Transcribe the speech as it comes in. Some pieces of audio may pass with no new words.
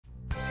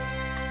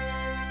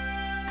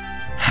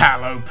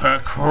Hello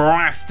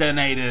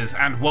procrastinators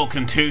and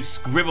welcome to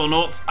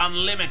Scribblenauts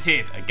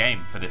Unlimited, a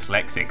game for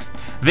dyslexics.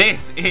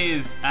 This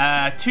is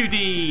a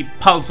 2D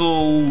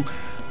puzzle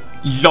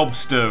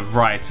lobster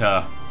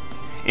writer.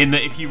 In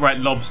that if you write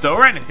lobster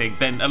or anything,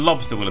 then a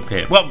lobster will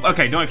appear. Well,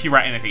 okay, not if you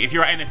write anything. If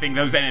you write anything,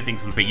 those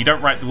anythings will appear. You don't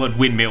write the word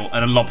windmill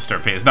and a lobster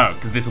appears. No,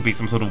 because this will be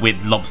some sort of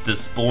weird lobster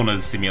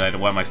spawners simulator.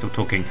 Why am I still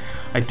talking?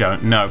 I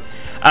don't know.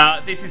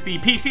 This is the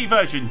PC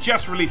version,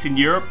 just released in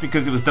Europe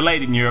because it was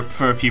delayed in Europe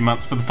for a few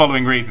months for the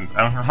following reasons.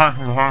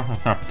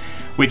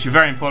 Which are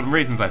very important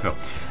reasons, I feel.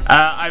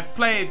 I've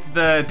played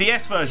the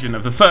DS version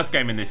of the first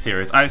game in this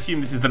series. I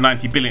assume this is the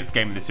 90 billionth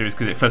game in this series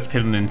because it first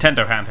appeared on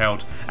Nintendo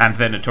handheld, and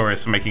they're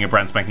notorious for making a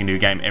brand spanking new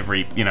game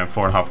every,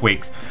 4.5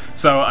 weeks.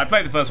 So I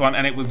played the first one,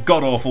 and it was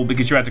god-awful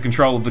because you had to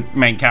control the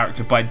main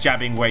character by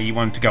jabbing where you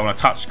wanted to go on a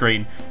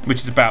touchscreen, which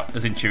is about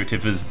as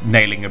intuitive as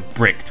nailing a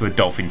brick to a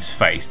dolphin's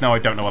face. No, I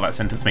don't know what that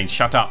sentence means.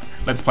 Shut up.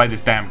 Let's play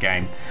this damn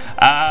game.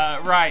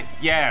 Right,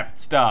 yeah,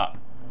 start.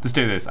 Let's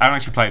do this. I haven't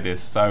actually played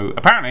this, so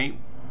apparently...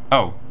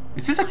 Oh,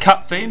 is this a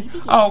cutscene?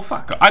 Oh,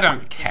 fuck. I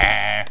don't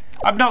care.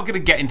 I'm not going to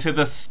get into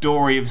the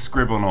story of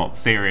Scribblenauts,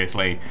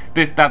 seriously.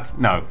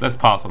 No, let's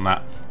pass on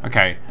that.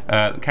 Okay,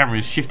 the camera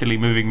is shiftily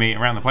moving me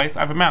around the place. I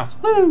have a mouse.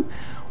 Woo!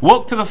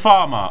 Walk to the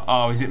farmer.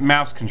 Oh, is it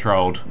mouse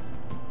controlled?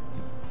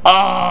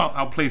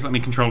 Oh, please let me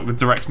control it with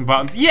direction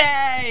buttons.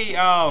 Yay!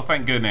 Oh,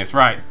 thank goodness.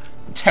 Right.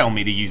 Tell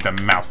me to use the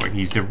mouse so I can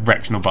use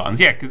directional buttons.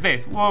 Yeah, because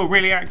this, whoa,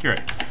 really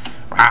accurate.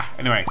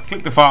 Anyway,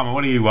 click the farmer.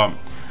 What do you want?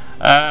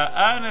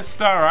 Earn a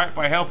star right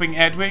by helping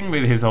Edwin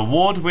with his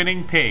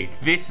award-winning pig.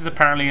 This is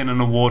apparently an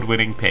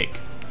award-winning pig.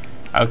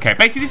 Okay,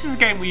 basically this is a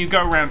game where you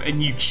go around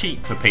and you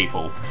cheat for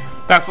people.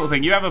 That sort of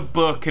thing. You have a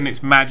book and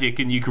it's magic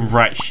and you can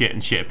write shit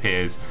and shit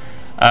appears.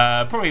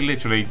 Probably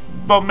literally,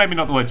 well maybe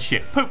not the word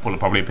shit, poop will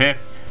probably appear.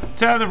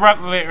 Turn the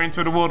runt litter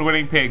into an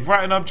award-winning pig.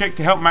 Write an object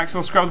to help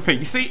Maxwell scrub the pig.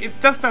 You see,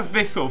 it just does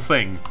this sort of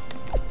thing.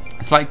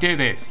 It's like, do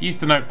this. Use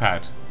the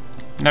notepad.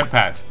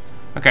 Notepad.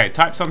 Okay,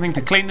 type something to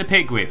clean the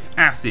pig with.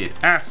 Acid.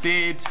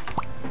 Acid.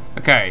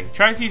 Okay,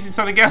 tries using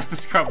something else to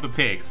scrub the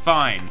pig.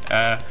 Fine.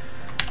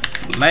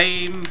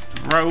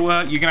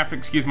 Flamethrower. You're going to have to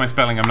excuse my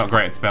spelling. I'm not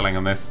great at spelling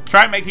on this.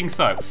 Try making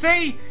soap.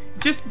 See?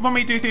 Just want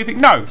me to do the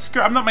thing. No,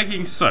 I'm not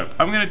making soap.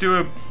 I'm going to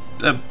do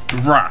a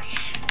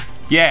brush.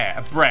 Yeah,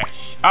 a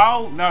brush.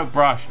 Oh, no,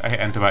 brush. I hit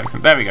enter by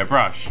accident. There we go,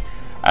 brush.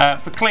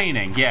 For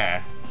cleaning,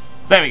 yeah.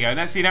 There we go.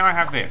 Now, see, now I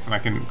have this, and I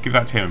can give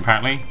that to him,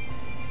 apparently.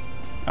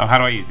 Oh, how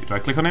do I use it? Do I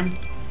click on him?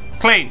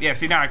 Clean. Yeah,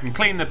 see, now I can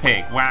clean the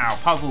pig. Wow,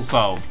 puzzle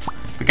solved.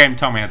 The game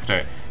told me how to do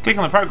it. Click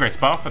on the progress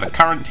bar for the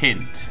current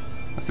hint.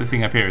 That's this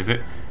thing up here, is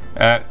it?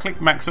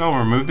 Click Maxwell and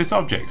remove this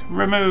object.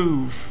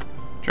 Remove.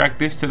 Drag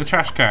this to the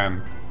trash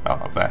can. Oh,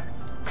 up there.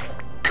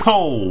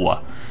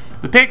 Cool.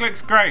 The pig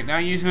looks great. Now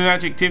use an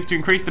adjective to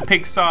increase the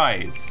pig's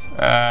size.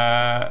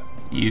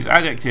 Use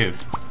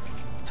adjective.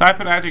 Type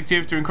an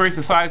adjective to increase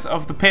the size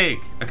of the pig.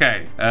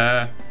 Okay.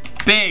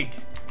 Big.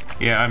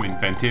 Yeah, I'm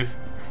inventive.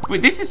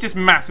 Wait, this is just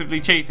massively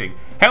cheating.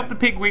 Help the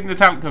pig win the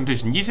talent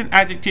competition. Use an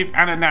adjective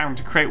and a noun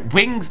to create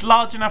wings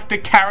large enough to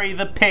carry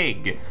the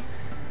pig.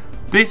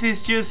 This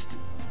is just...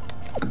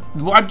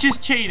 I'm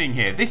just cheating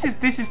here. This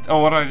is... Oh,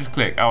 what did I just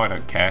click? Oh, I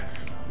don't care.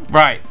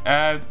 Right.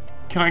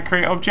 Can I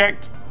create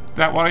object? Is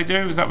that what I do?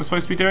 Is that what we're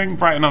supposed to be doing?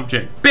 Write an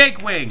object.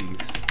 Big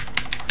wings!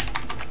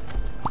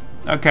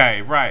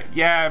 Okay, right.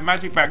 Yeah,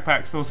 magic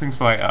backpack, sourcings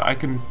for later. I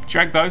can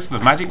drag those to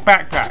the magic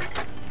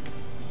backpack.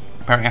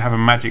 Apparently I have a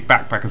magic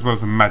backpack as well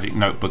as a magic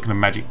notebook and a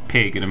magic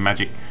pig and a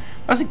magic...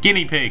 That's a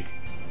guinea pig.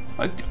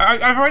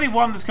 I've already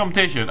won this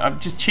competition. I'm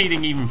just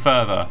cheating even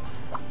further.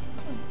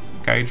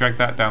 Okay, drag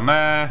that down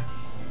there.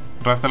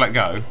 Do I have to let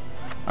go?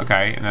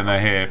 Okay, and then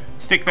they're here.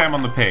 Stick them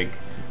on the pig.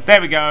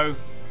 There we go.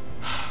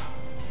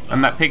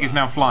 And that pig is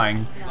now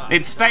flying.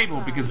 It's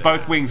stable because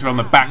both wings are on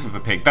the back of the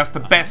pig. That's the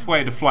best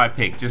way to fly a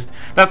pig.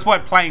 That's why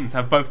planes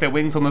have both their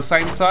wings on the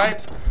same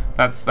side.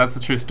 That's a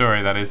true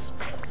story, that is.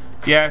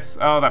 Yes,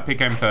 oh, that pig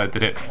came third,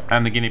 did it?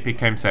 And the guinea pig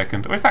came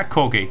second. Or is that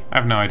corgi? I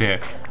have no idea.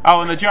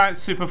 Oh, and the giant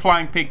super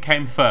flying pig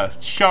came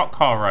first. Shock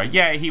horror.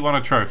 Yay, he won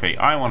a trophy.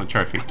 I want a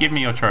trophy. Give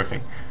me your trophy.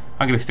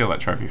 I'm going to steal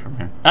that trophy from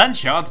him. Earn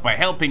shards by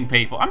helping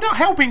people. I'm not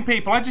helping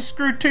people. I just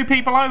screwed 2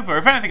 people over.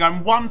 If anything,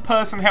 I'm 1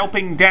 person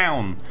helping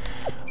down.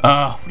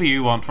 What do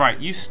you want? Right,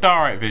 use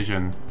Starlight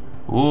Vision.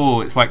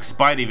 Ooh, it's like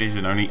Spidey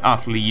Vision, only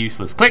utterly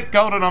useless. Click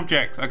golden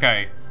objects.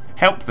 Okay.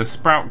 Help the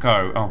sprout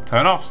go. Oh,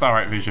 turn off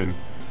Starlight Vision.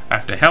 I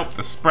have to help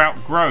the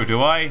sprout grow,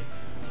 do I?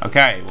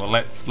 Okay, well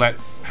let's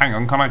hang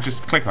on, can't I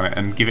just click on it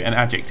and give it an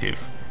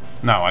adjective?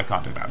 No, I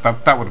can't do that.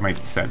 That would have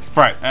made sense.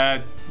 Right,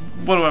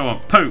 what do I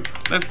want? Poop.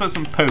 Let's put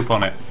some poop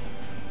on it.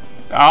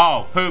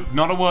 Oh, poop,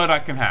 not a word I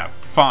can have.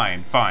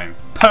 Fine, fine.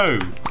 Poo.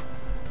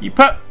 You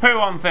put poo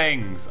on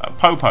things.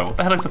 Popo. What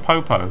the hell is a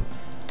popo?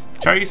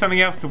 Show you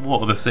something else to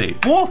water the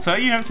seed. Water?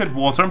 You never said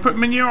water. I'm putting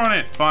manure on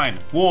it. Fine.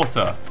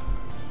 Water.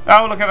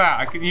 Oh, look at that.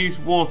 I can use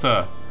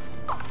water.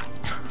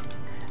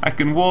 I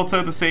can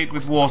water the seed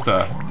with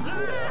water.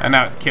 And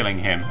now it's killing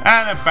him.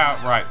 And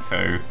about right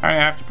too. I only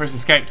have to press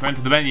escape to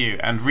enter the menu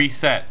and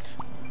reset.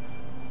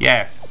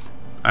 Yes.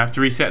 I have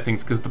to reset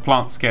things because the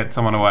plant scared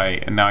someone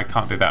away, and now I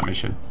can't do that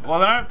mission. Well,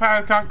 the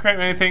notepad can't create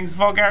many things.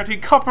 Vulgarity,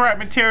 copyright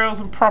materials,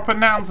 and proper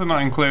nouns are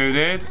not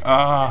included.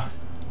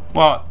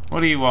 What? What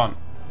do you want?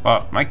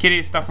 What? My kitty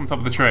is stuck on top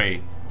of the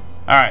tree.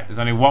 Alright, there's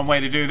only one way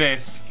to do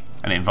this,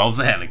 and it involves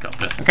a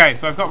helicopter. Okay,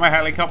 so I've got my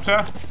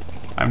helicopter.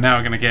 I'm now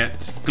going to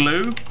get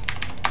glue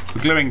for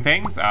gluing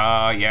things.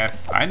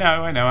 Yes. I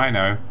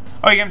know.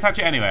 Oh, you can touch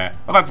it anywhere.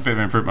 Well, that's a bit of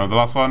an improvement over the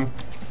last one.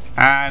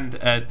 And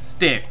a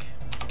stick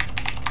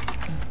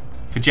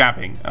for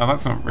jabbing. Oh,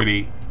 that's not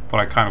really what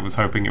I kind of was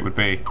hoping it would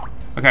be.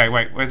 Okay,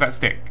 wait, where's that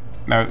stick?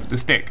 No, the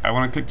stick. I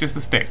want to click just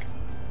the stick.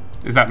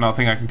 Is that not a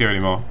thing I can do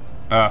anymore?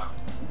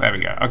 There we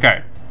go.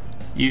 Okay.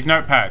 Use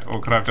notepad. Or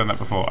could I have done that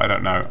before? I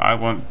don't know. I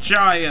want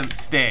giant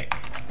stick.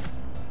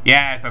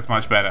 Yes, that's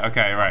much better.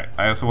 Okay, right.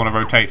 I also want to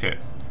rotate it.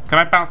 Can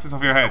I bounce this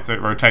off your head so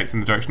it rotates in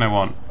the direction I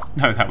want?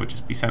 No, that would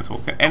just be sensible.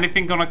 Can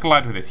anything gonna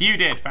collide with this? You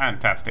did.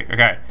 Fantastic.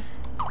 Okay.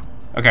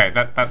 Okay,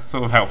 that's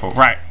sort of helpful.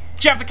 Right.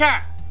 Jab the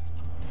cat!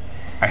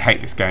 I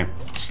hate this game.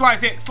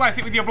 Slice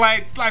it with your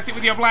blade, slice it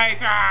with your blade.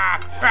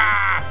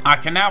 I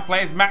can now play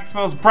as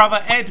Maxwell's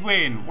brother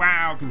Edwin.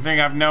 Wow, considering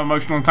I have no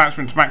emotional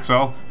attachment to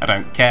Maxwell, I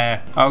don't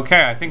care.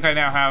 Okay, I think I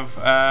now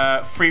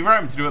have free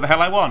roam to do what the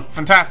hell I want.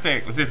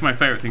 Fantastic. Let's see if my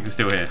favorite things are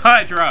still here.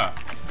 Hydra!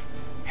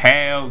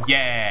 Hell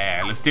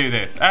yeah, let's do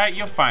this.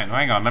 You're fine,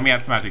 hang on, let me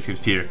add some adjectives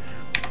to you.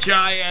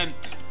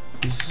 Giant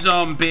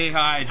zombie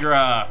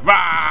Hydra.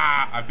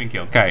 Rah! I've been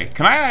killed. Okay,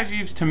 can I add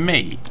adjectives to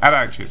me? Add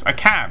adjectives, I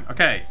can.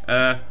 Okay,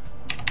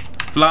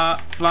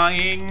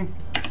 flying,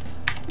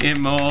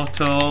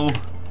 immortal,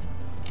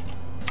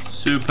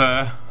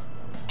 super.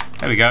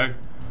 There we go.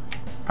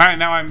 Apparently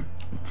now I'm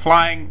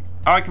flying.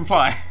 Oh, I can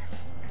fly.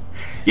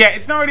 Yeah,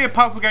 it's not really a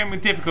puzzle game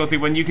with difficulty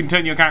when you can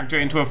turn your character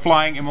into a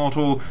flying,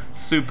 immortal,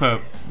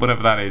 super,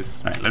 whatever that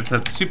is. Right, let's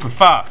have super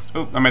fast.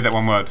 Oh, I made that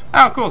one word.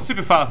 Oh, cool,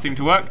 super fast seemed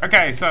to work.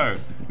 Okay, so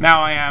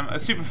now I am a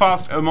super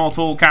fast,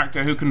 immortal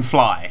character who can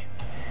fly.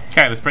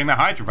 Okay, let's bring that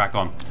Hydra back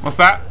on. What's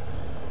that?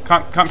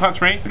 Can't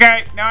touch me.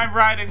 Okay, now I'm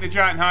riding the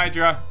giant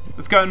Hydra.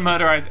 Let's go and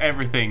murderize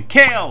everything.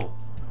 Kill!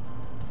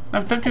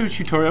 No, don't do a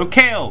tutorial.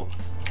 Kill!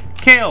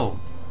 Kill!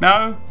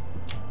 No?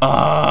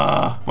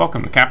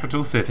 Welcome to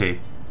Capital City.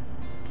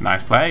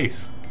 Nice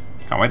place.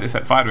 Can't wait to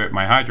set fire to it with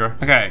my Hydra.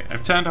 Okay,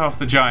 I've turned off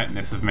the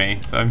giantness of me,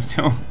 so I'm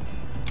still...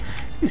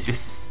 It's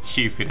just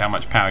stupid how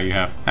much power you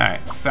have.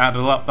 Alright,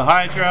 saddle up the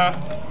Hydra.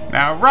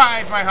 Now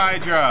ride my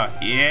Hydra!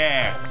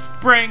 Yeah!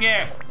 Bring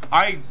it!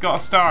 I got a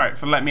star it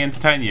for let me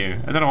entertain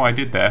you. I don't know what I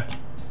did there.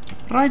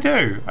 What did I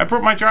do? I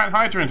brought my giant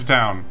Hydra into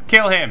town.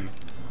 Kill him.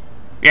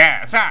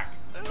 Yeah, attack.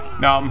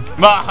 Nom.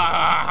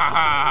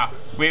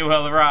 We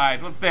will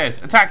ride. What's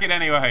this? Attack it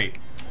anyway.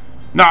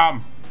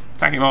 Nom.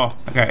 Attack it more.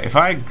 Okay, if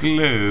I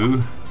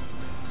glue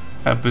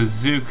a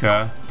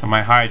bazooka to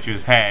my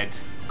Hydra's head.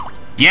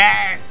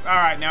 Yes!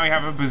 Alright, now we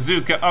have a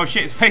bazooka. Oh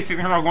shit, it's facing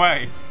the wrong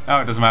way. Oh,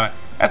 it doesn't matter.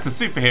 That's a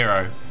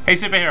superhero. Hey,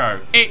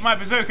 superhero, eat my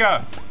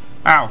bazooka.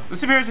 Ow, the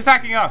superhero's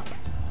attacking us!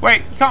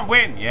 Wait, you can't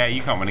win! Yeah,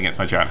 you can't win against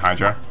my giant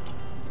Hydra.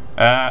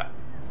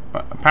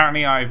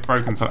 Apparently I've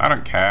broken something. I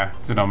don't care.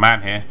 There's an old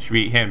man here. Should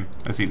we eat him?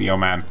 Let's eat the old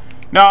man.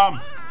 Nom!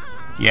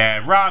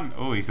 Yeah, run!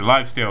 Oh, he's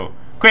alive still.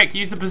 Quick,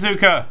 use the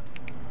bazooka!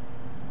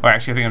 Oh,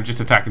 actually, I think I'm just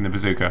attacking the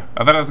bazooka.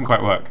 Oh, that doesn't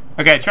quite work.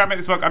 Okay, try and make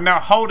this work. I'm now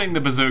holding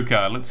the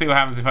bazooka. Let's see what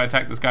happens if I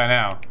attack this guy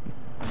now.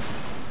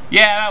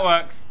 Yeah, that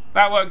works.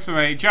 That works for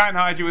me. Giant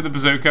Hydra with a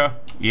bazooka.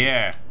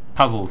 Yeah.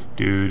 Puzzles.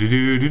 Do do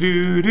do do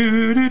do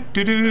do do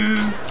do do.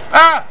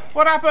 Ah!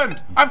 What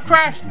happened? I've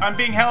crashed. I'm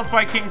being held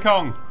by King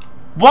Kong.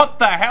 What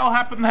the hell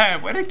happened there?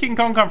 Where did King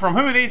Kong come from?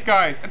 Who are these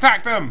guys?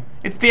 Attack them!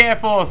 It's the Air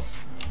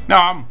Force.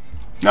 Nom.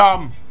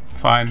 Nom.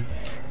 Fine.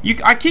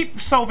 I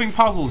keep solving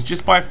puzzles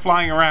just by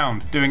flying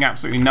around, doing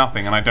absolutely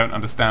nothing, and I don't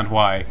understand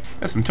why.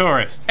 There's some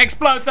tourists.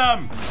 Explode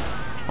them!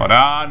 Well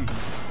done.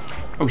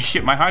 Oh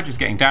shit, my Hydra's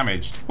getting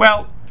damaged.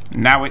 Well,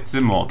 now it's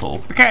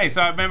immortal. Okay,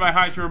 so I've made my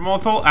Hydra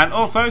immortal and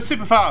also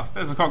super fast.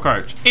 There's a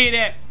cockroach. Eat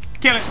it!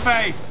 Kill its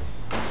face!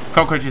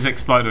 Cockroaches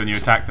explode when you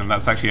attack them.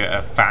 That's actually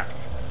a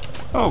fact.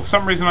 Oh, for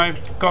some reason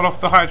I've got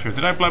off the Hydra.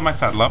 Did I blow my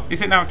saddle up?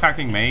 Is it now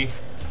attacking me?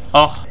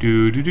 Oh.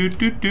 Do do do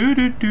do do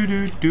do do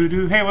do do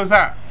do. Hey, what's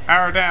that?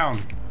 Arrow down.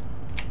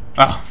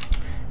 Oh.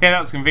 Yeah,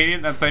 that was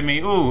convenient. That saved me,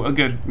 ooh, a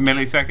good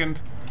millisecond.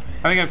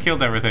 I think I've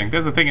killed everything.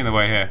 There's a thing in the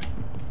way here.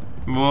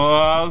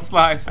 Whoa,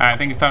 slice. Alright, I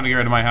think it's time to get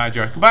rid of my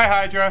Hydra. Goodbye,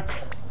 Hydra.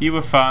 You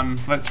were fun.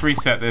 Let's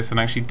reset this and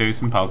actually do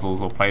some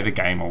puzzles or play the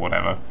game or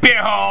whatever.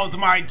 Behold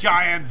my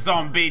giant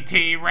zombie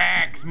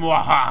T-Rex! Okay,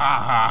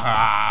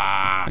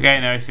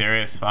 no,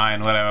 serious.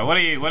 Fine, whatever. What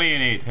do you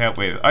need help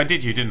with? I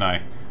did you, didn't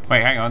I?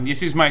 Wait, hang on.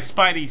 Just use my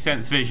Spidey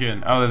sense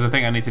vision. Oh, there's a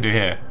thing I need to do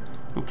here.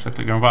 Oops, I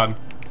clicked the wrong button.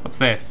 What's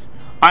this?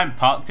 I'm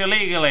parked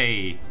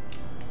illegally.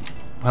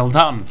 Well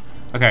done.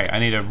 Okay, I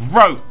need a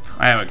rope.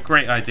 I have a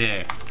great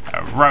idea.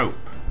 A rope.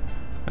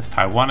 Let's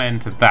tie one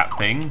end to that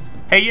thing.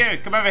 Hey you,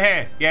 come over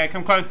here. Yeah,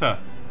 come closer.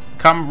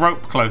 Come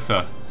rope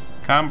closer.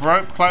 Come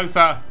rope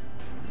closer.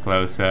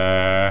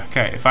 Closer.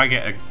 Okay, if I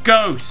get a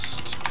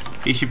ghost,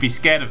 he should be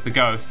scared of the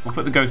ghost. We'll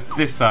put the ghost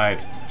this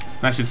side.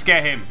 And I should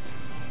scare him.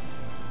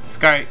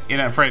 guy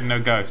ain't afraid of no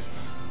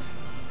ghosts.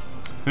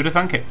 Who'd have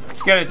thunk it?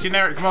 Let's get a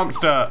generic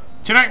monster.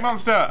 Generic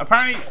monster!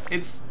 Apparently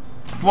it's...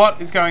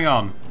 What is going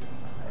on?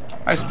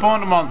 I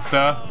spawned a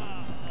monster,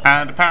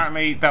 and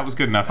apparently that was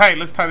good enough. Hey,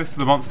 let's tie this to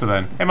the monster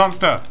then. Hey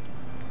monster!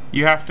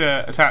 You have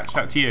to attach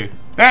that to you.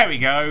 There we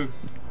go!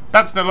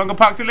 That's no longer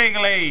parked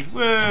illegally!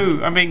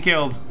 Woo! I'm being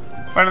killed.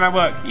 Why didn't that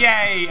work?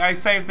 Yay! I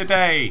saved the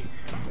day!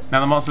 Now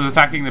the monster's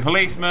attacking the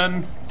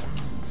policeman.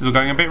 This is all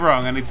going a bit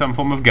wrong. I need some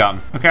form of gun.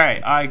 Okay,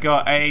 I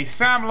got a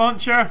SAM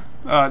launcher.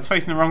 Oh, it's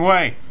facing the wrong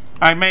way.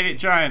 I made it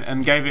giant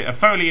and gave it a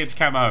foliage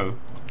camo.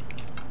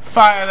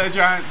 Fire the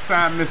giant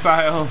SAM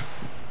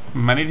missiles.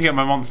 I need to get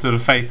my monster to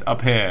face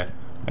up here.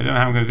 I don't know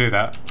how I'm going to do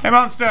that. Hey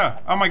monster!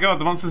 Oh my god,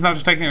 the monster's now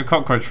just taking a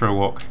cockroach for a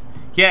walk.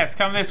 Yes,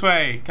 come this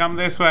way, come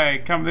this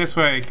way, come this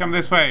way, come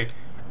this way.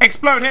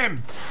 Explode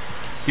him!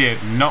 Did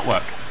not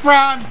work.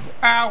 Run!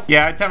 Ow!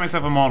 Yeah, I tell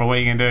myself I'm immortal, what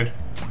are you gonna do?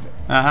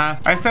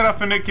 I set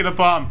off a nuclear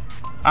bomb.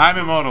 I'm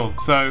immortal,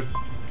 so,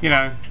 you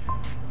know.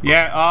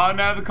 Yeah, oh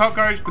no, the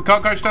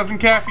cockroach doesn't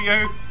care for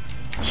you.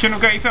 Shouldn't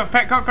have got yourself a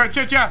pet cockroach,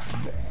 should ya?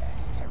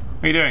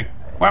 What are you doing?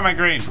 Why am I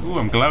green? Ooh,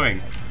 I'm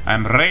glowing.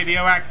 I'm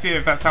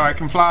radioactive, that's how I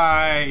can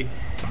fly.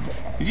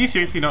 Did you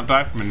seriously not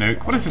die from a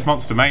nuke? What is this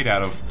monster made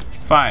out of?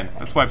 Fine,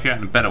 let's wipe you out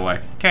in a better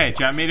way. Okay,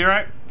 giant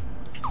meteorite.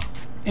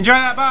 Enjoy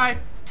that, bye!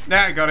 There,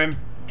 I got him.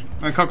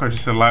 The cockroach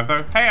is still alive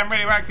though. Hey, I'm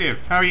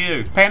radioactive. How are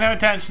you? Pay no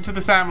attention to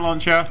the SAM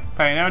launcher.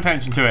 Pay no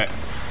attention to it.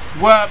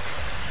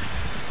 Whoops!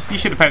 You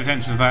should have paid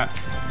attention to that.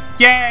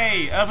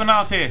 Yay! Urban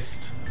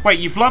artist. Wait,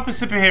 you blow up a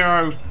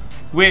superhero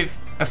with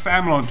a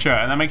SAM launcher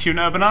and that makes you an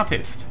urban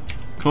artist.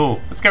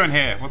 Cool. Let's go in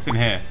here. What's in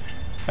here?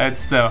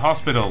 It's the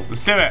hospital. Let's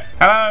do it.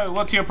 Hello,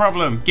 what's your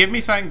problem? Give me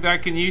something that I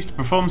can use to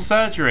perform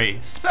surgery.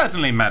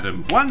 Certainly,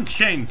 madam. One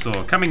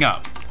chainsaw coming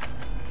up.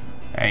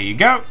 There you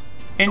go.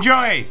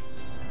 Enjoy!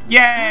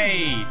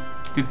 Yay!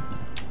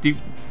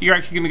 You're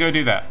actually going to go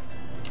do that?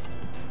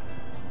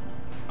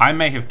 I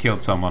may have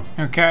killed someone.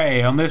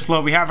 Okay, on this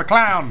floor we have a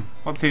clown.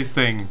 What's his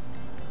thing?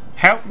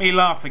 Help me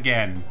laugh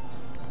again.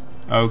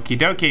 Okie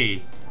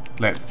dokie.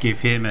 Let's give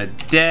him a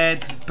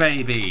dead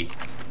baby.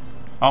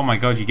 Oh my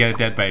god, you get a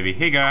dead baby.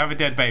 Here you go, have a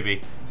dead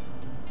baby.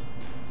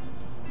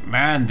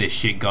 Man, this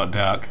shit got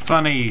dark.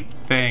 Funny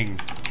thing.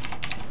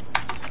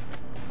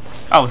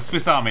 Oh,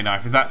 Swiss Army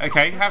knife. Is that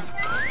okay?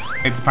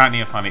 It's apparently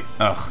a funny.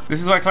 Ugh.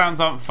 This is why clowns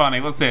aren't funny.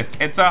 What's this?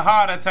 It's a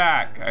heart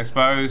attack, I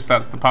suppose.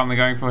 That's the pun they're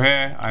going for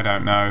here. I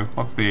don't know.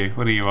 What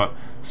do you want?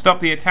 Stop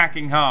the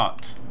attacking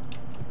heart.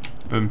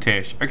 Boom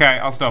tish. Okay,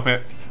 I'll stop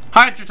it.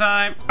 Hydra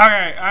time!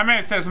 Okay, I may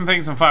have set some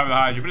things on fire with the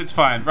Hydra, but it's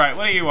fine. Right,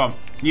 what do you want?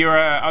 You're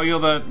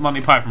the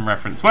Monty Python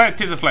reference. Well, it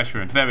is a flesh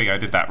wound. There we go,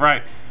 did that.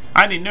 Right.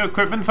 I need new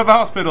equipment for the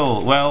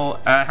hospital. Well,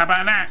 how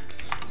about an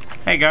axe?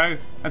 There you go.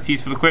 That's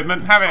useful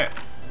equipment. Have it.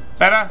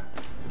 Better?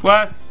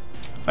 Worse?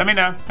 Let me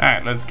know.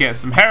 Alright, let's get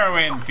some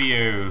heroin for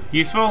you.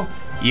 Useful?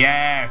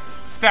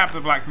 Yes. Stab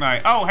the Black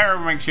Knight. Oh,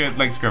 heroin makes your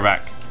legs grow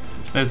back.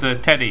 There's a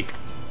teddy.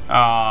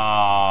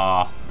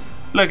 Ah.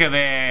 Look at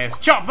this.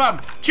 Chop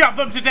them! Chop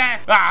them to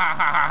death! Ah, ha,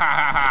 ha, ha,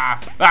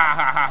 ha, ha,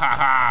 ha, ha,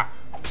 ha.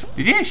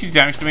 Did he actually do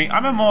damage to me?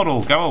 I'm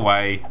immortal. Go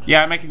away.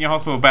 Yeah, I'm making your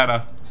hospital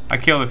better. I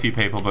killed a few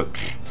people, but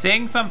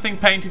seeing something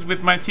painted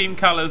with my team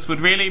colors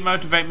would really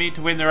motivate me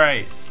to win the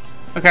race.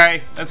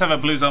 Okay, let's have a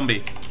blue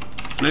zombie.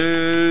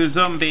 Blue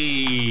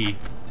zombie.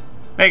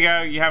 There you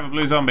go. You have a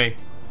blue zombie.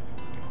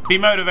 Be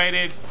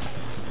motivated.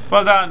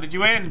 Well done. Did you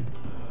win?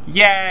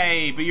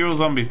 Yay! But you're all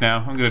zombies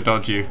now. I'm gonna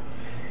dodge you.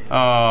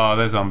 Oh,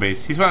 they're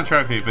zombies. He's won a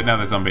trophy, but now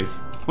they're zombies.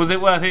 Was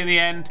it worth it in the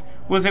end?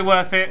 Was it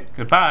worth it?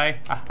 Goodbye.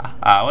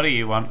 What do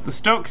you want? The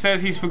Stork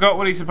says he's forgot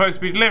what he's supposed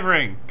to be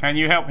delivering. Can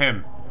you help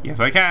him? Yes,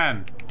 I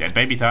can. Dead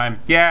baby time.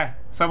 Yeah,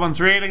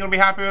 someone's really gonna be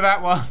happy with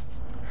that one.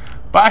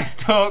 Bye,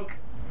 Stork.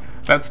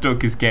 That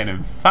Stork is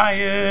getting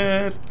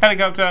fired.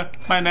 Helicopter.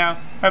 Bye now.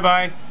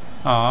 Bye-bye.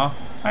 Aw.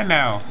 Bye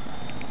now.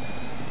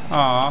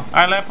 Aw.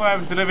 I left what I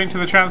was delivering to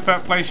the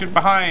transport patient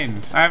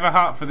behind. I have a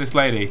heart for this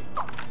lady.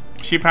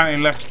 She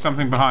apparently left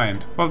something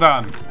behind. Well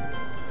done.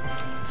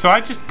 So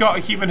I just got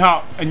a human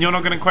heart and you're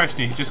not going to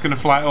question it. You're just going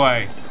to fly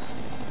away.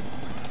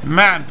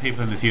 Man,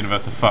 people in this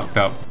universe are fucked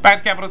up. Back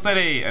to Capital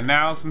City. And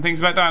now some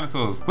things about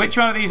dinosaurs. Which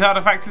one of these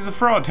artifacts is a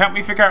fraud? Help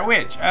me figure out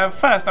which.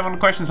 First, I want to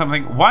question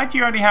something. Why do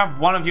you only have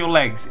one of your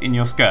legs in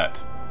your skirt?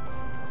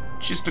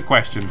 Just a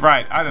question.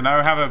 Right, I don't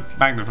know. Have a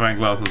magnifying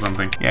glass or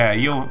something. Yeah,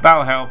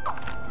 that'll help.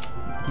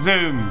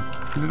 Zoom.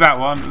 Is it that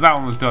one? That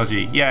one was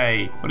dodgy.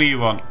 Yay. What do you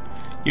want?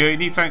 You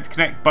need something to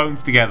connect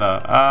bones together.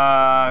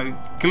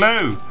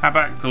 Glue. How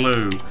about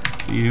glue?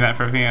 Using that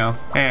for everything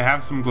else. Here,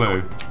 have some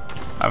glue.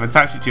 I've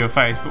attached it to your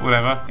face, but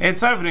whatever.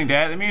 It's opening day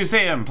at the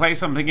museum. Place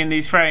something in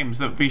these frames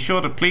that will be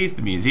sure to please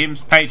the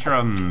museum's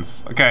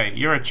patrons. Okay,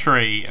 you're a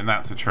tree, and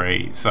that's a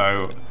tree.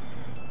 So,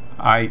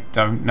 I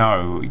don't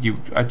know.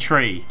 A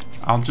tree.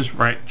 I'll just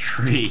write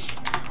tree.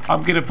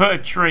 I'm gonna put a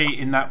tree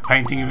in that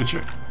painting of a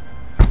tree.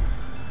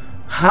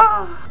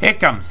 Here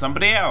comes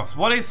somebody else.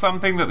 What is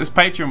something that this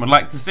patron would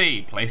like to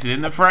see? Place it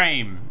in the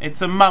frame.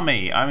 It's a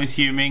mummy. I'm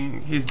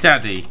assuming his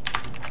daddy.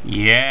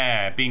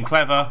 Yeah, being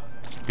clever.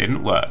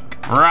 Didn't work.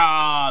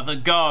 Rah, the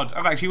god.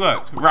 I've actually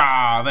worked.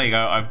 Rah, there you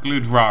go. I've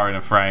glued Rah in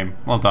a frame.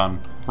 Well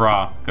done.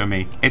 Rah, go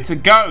me. It's a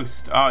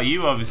ghost. Oh,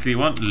 you obviously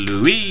want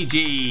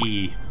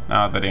Luigi.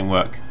 Oh, that didn't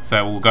work.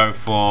 So we'll go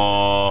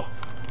for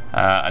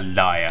a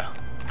liar.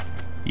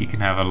 You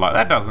can have a liar.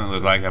 That doesn't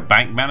look like a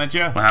bank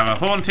manager. We'll have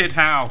a haunted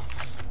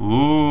house.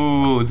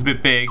 Ooh, it's a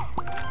bit big.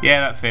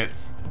 Yeah, that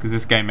fits. Because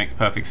this game makes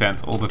perfect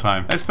sense all the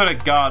time. Let's put a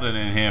garden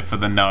in here for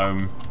the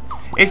gnome.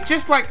 It's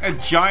just like a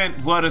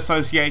giant word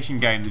association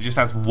game that just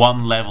has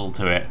one level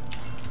to it.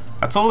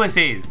 That's all this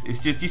is. It's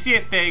just, you see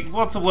a thing,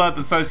 what's a word that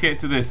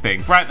associates to this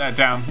thing? Write that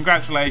down.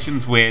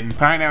 Congratulations, win.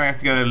 Apparently now we have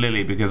to go to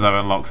Lily because I've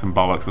unlocked some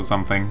bollocks or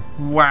something.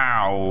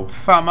 Wow.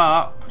 Thumb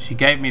up. She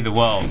gave me the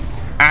world.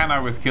 And I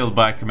was killed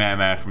by a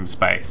Kamehameha from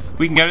space.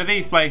 We can go to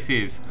these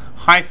places.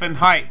 Hyphen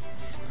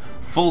Heights,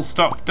 Full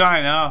Stop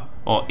Diner,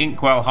 or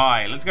Inkwell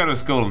High. Let's go to a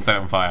school and set it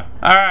on fire.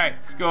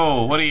 Alright,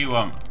 school, what do you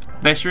want?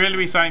 There should really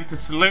be something to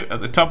salute at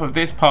the top of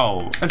this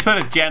pole. Let's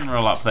put a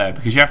general up there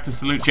because you have to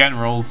salute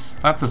generals.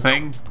 That's a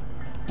thing.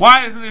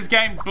 Why doesn't this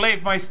game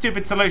believe my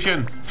stupid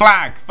solutions?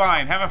 Flag,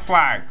 fine, have a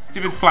flag.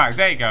 Stupid flag,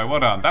 there you go, well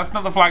done. That's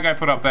not the flag I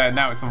put up there,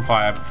 now it's on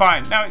fire.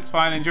 Fine, now it's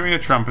fine, enjoy your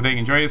trumpeting,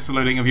 enjoy your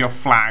saluting of your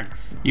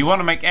flags. You want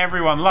to make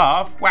everyone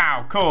laugh?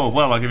 Wow, cool,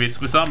 well I'll give you a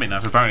Swiss Army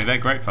knife, apparently they're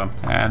great fun.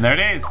 And there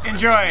it is,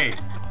 enjoy!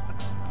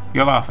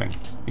 You're laughing.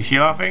 Is she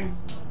laughing?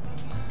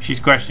 She's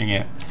questioning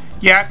it.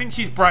 Yeah, I think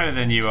she's brighter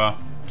than you are.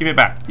 Give it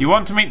back. You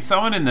want to meet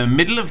someone in the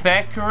middle of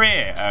their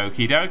career,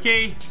 okie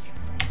dokie.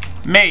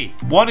 Me.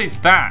 What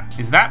is that?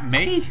 Is that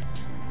me?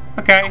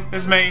 Okay,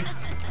 there's me.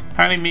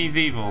 Apparently me's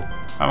evil.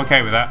 I'm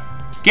okay with that.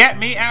 Get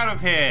me out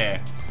of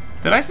here.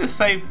 Did I just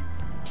save...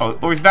 Oh,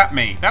 or is that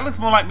me? That looks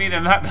more like me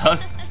than that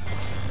does.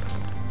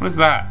 What is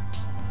that?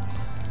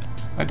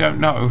 I don't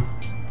know.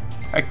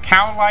 A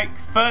cow-like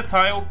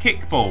fertile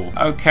kickball.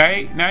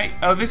 Okay, now...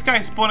 Oh, this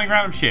guy's spawning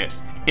random shit.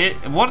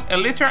 What? A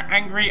literate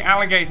angry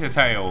alligator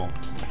tail.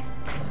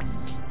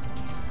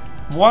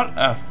 What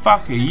the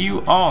fuck are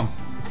you on?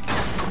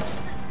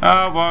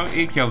 Oh, well,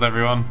 he killed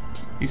everyone.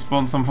 He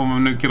spawned some form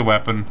of nuclear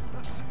weapon.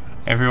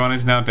 Everyone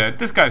is now dead.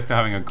 This guy's still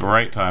having a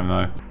great time,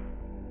 though.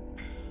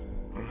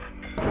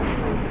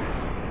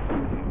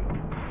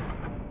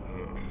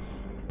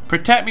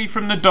 Protect me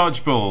from the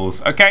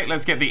dodgeballs. Okay,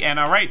 let's get the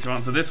NRA to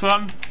answer this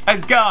one. A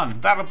gun.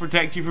 That'll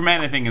protect you from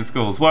anything in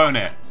schools, won't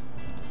it?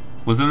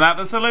 Wasn't that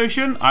the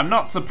solution? I'm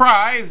not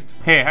surprised.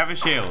 Here, have a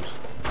shield.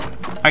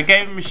 I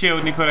gave him a shield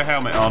and he put a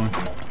helmet on.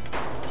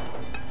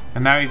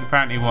 And now he's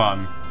apparently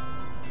won.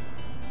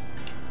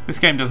 This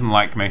game doesn't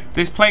like me.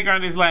 This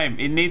playground is lame.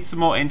 It needs some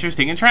more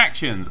interesting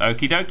attractions.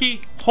 Okie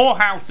dokie.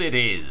 Whorehouse it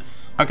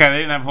is. Okay, they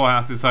didn't have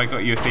whorehouses, so I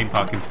got you a theme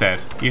park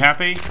instead. You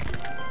happy?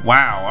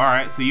 Wow,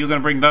 alright. So you're going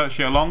to bring that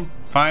shit along?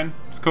 Fine.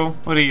 It's cool.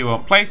 What do you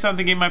want? Place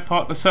something in my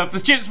pot to serve the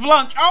students for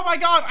lunch. Oh my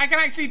god, I can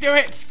actually do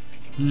it.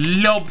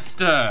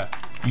 Lobster.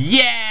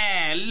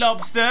 Yeah,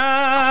 lobster.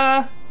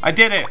 I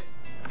did it.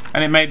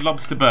 And it made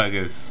lobster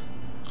burgers.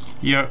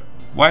 Yeah.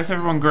 Why is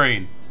everyone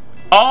green?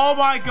 Oh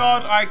my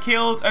god, I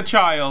killed a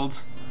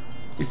child.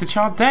 Is the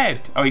child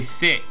dead? Oh, he's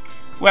sick.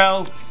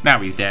 Well, now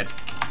he's dead.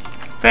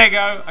 There you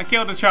go. I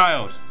killed a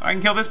child. I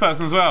can kill this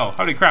person as well.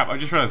 Holy crap, I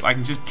just realized I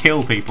can just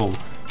kill people.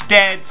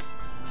 Dead.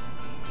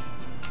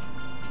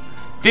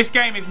 This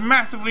game is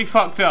massively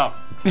fucked up.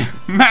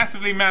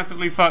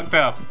 massively fucked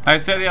up. I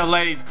set the old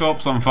lady's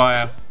corpse on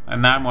fire,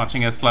 and now I'm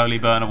watching her slowly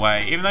burn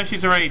away. Even though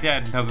she's already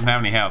dead and doesn't have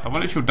any health, I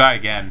wonder if she'll die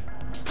again.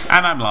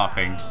 And I'm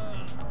laughing.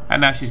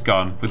 And now she's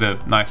gone with a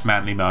nice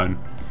manly moan.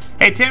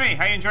 Hey Timmy,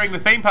 how you enjoying the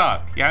theme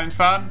park? You having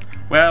fun?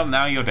 Well,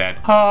 now you're dead.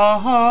 Ha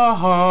ha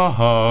ha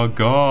ha,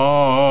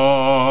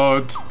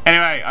 God.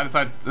 Anyway, I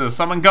decided to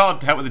summon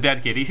God to help with the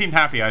dead kid. He seemed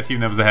happy, I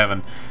assume there was a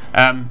heaven.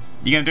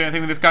 You gonna do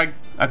anything with this guy?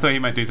 I thought he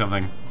might do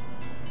something.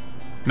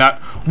 No.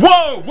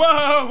 Whoa,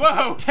 whoa,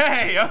 whoa,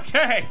 okay,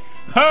 okay.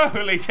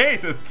 Holy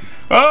Jesus.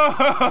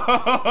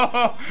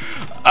 Oh,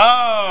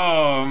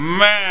 oh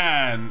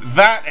man,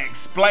 that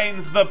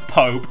explains the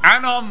Pope.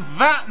 And on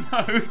that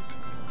note,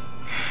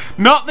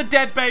 not the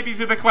dead babies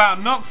with the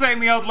clown, not setting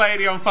the old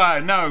lady on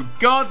fire. No,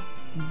 God,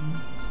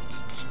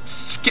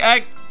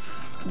 I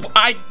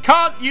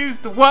can't use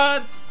the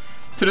words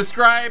to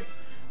describe.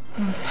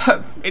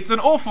 It's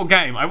an awful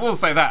game, I will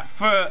say that.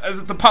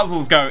 As the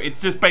puzzles go, it's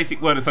just basic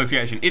word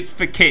association. It's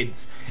for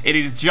kids. It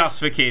is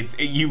just for kids.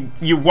 You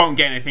won't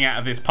get anything out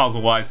of this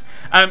puzzle-wise.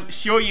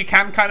 Sure, you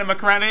can kind of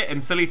muck around it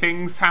and silly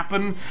things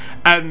happen,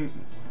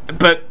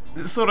 but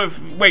sort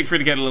of wait for it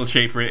to get a little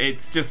cheaper.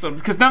 It's just sort of,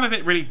 because none of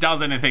it really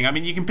does anything. I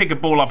mean, you can pick a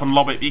ball up and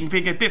lob it. You can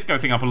pick a disco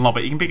thing up and lob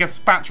it. You can pick a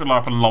spatula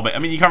up and lob it. I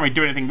mean, you can't really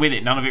do anything with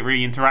it. None of it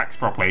really interacts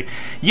properly.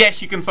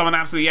 Yes, you can summon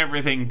absolutely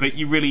everything, but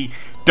you really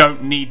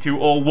don't need to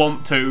or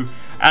want to.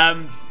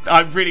 I'm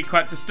really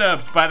quite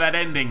disturbed by that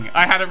ending.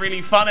 I had a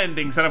really fun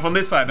ending set up on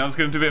this side, and I was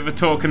going to do a bit of a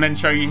talk and then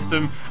show you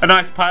a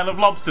nice pile of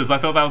lobsters. I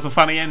thought that was a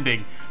funny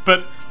ending.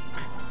 But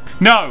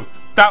no,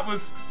 that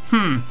was...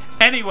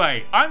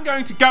 Anyway, I'm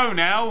going to go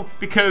now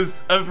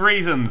because of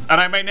reasons, and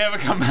I may never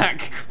come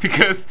back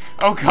because,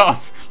 oh god,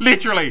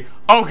 literally,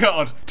 oh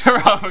god,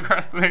 hurrah for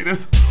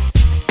procrastinators.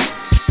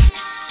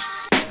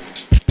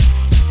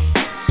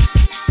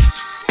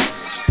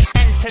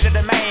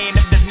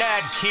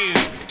 cube.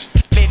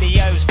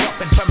 Videos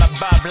dropping from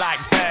above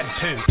like bird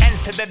poo.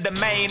 Enter the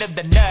domain of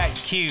the Nerd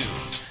cube.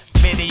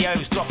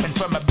 Videos dropping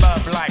from above